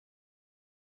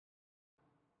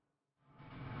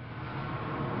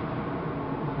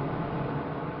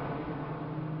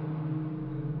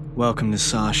Welcome to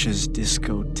Sasha's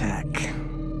discotheque,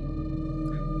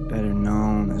 better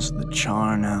known as the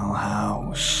Charnel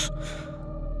House.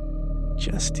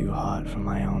 Just too hot for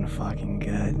my own fucking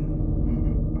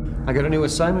good. I got a new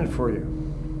assignment for you.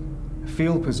 A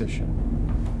field position.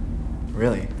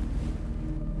 Really?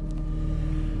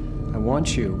 I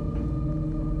want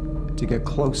you to get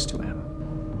close to him.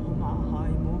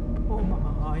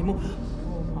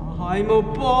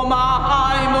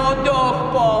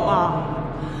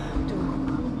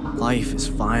 Life is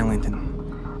violent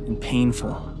and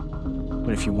painful,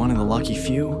 but if you're one of the lucky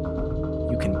few,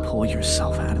 you can pull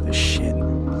yourself out of this shit.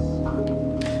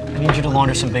 I need you to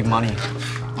launder some big money.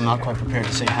 I'm not quite prepared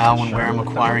to say how and where I'm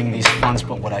acquiring these funds,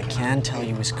 but what I can tell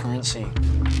you is currency.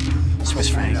 Swiss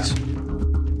francs.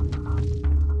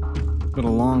 But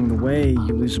along the way,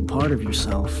 you lose a part of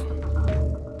yourself.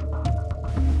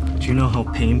 Do you know how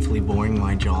painfully boring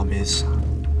my job is?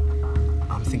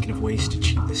 I'm thinking of ways to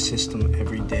cheat the system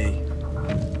every day.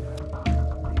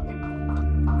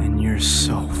 And you're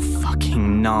so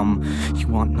fucking numb. You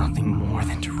want nothing more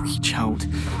than to reach out,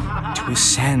 to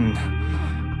ascend,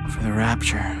 for the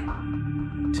rapture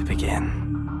to begin.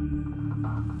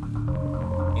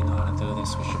 In order to do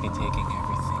this, we should be taking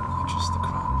everything, not just the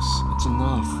crumbs. It's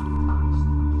enough.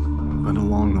 But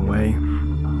along the way,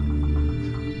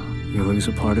 you lose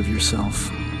a part of yourself.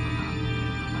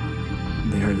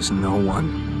 There is no one.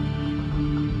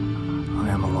 I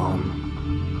am alone.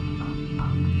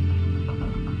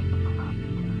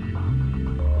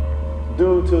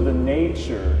 Due to the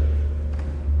nature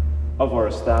of our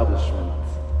establishment,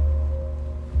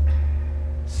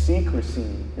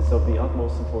 secrecy is of the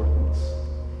utmost importance,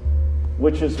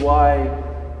 which is why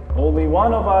only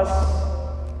one of us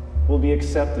will be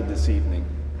accepted this evening.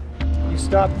 You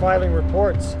stopped filing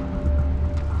reports.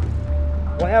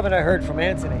 Why haven't I heard from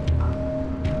Anthony?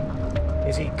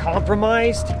 Is he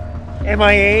compromised?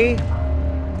 MIA?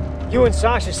 You and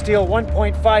Sasha steal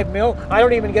 1.5 mil? I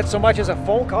don't even get so much as a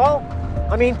phone call?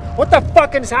 I mean, what the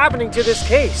fuck is happening to this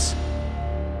case?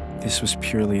 This was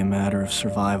purely a matter of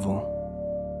survival.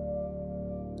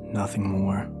 Nothing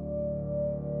more.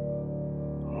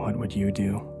 What would you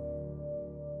do?